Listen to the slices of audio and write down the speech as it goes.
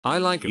I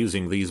like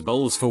using these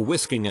bowls for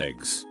whisking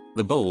eggs.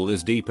 The bowl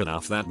is deep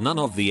enough that none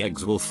of the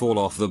eggs will fall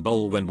off the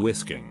bowl when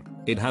whisking.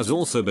 It has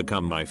also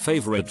become my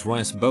favorite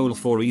rice bowl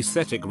for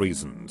aesthetic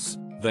reasons.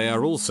 They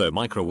are also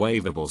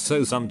microwavable,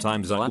 so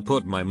sometimes I'll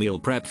put my meal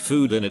prep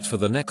food in it for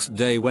the next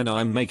day when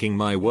I'm making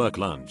my work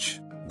lunch.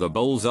 The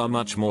bowls are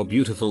much more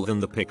beautiful than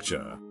the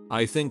picture.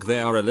 I think they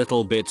are a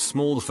little bit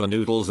small for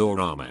noodles or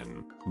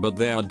ramen, but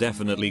they are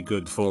definitely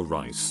good for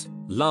rice.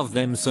 Love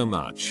them so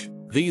much.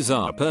 These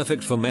are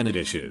perfect for many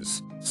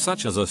dishes,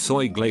 such as a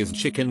soy glazed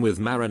chicken with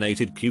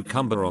marinated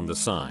cucumber on the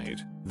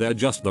side. They're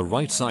just the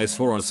right size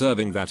for a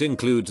serving that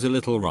includes a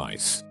little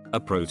rice,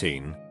 a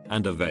protein,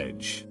 and a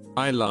veg.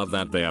 I love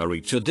that they are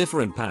each a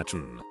different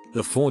pattern.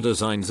 The 4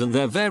 designs and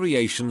their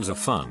variations are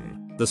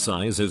fun. The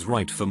size is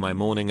right for my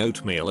morning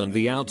oatmeal, and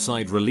the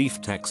outside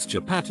relief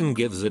texture pattern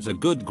gives it a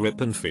good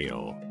grip and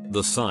feel.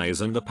 The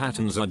size and the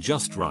patterns are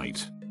just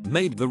right.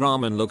 Made the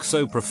ramen look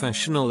so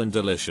professional and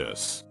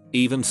delicious.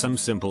 Even some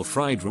simple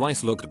fried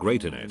rice looked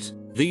great in it.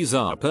 These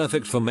are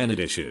perfect for many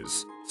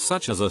dishes,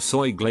 such as a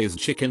soy glazed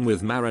chicken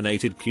with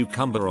marinated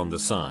cucumber on the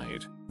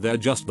side. They're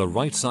just the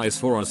right size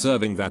for a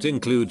serving that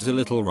includes a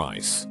little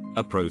rice,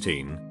 a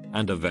protein,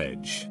 and a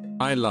veg.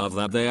 I love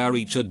that they are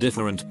each a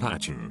different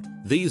pattern.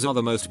 These are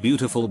the most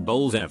beautiful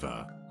bowls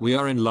ever. We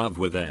are in love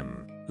with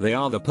them. They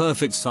are the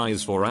perfect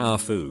size for our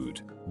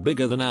food.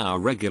 Bigger than our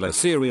regular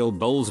cereal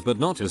bowls, but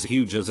not as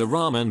huge as a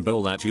ramen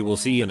bowl that you will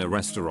see in a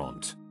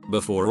restaurant.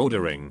 Before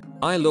ordering,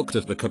 I looked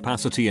at the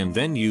capacity and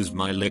then used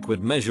my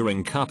liquid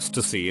measuring cups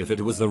to see if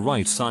it was the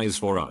right size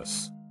for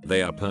us.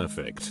 They are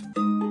perfect.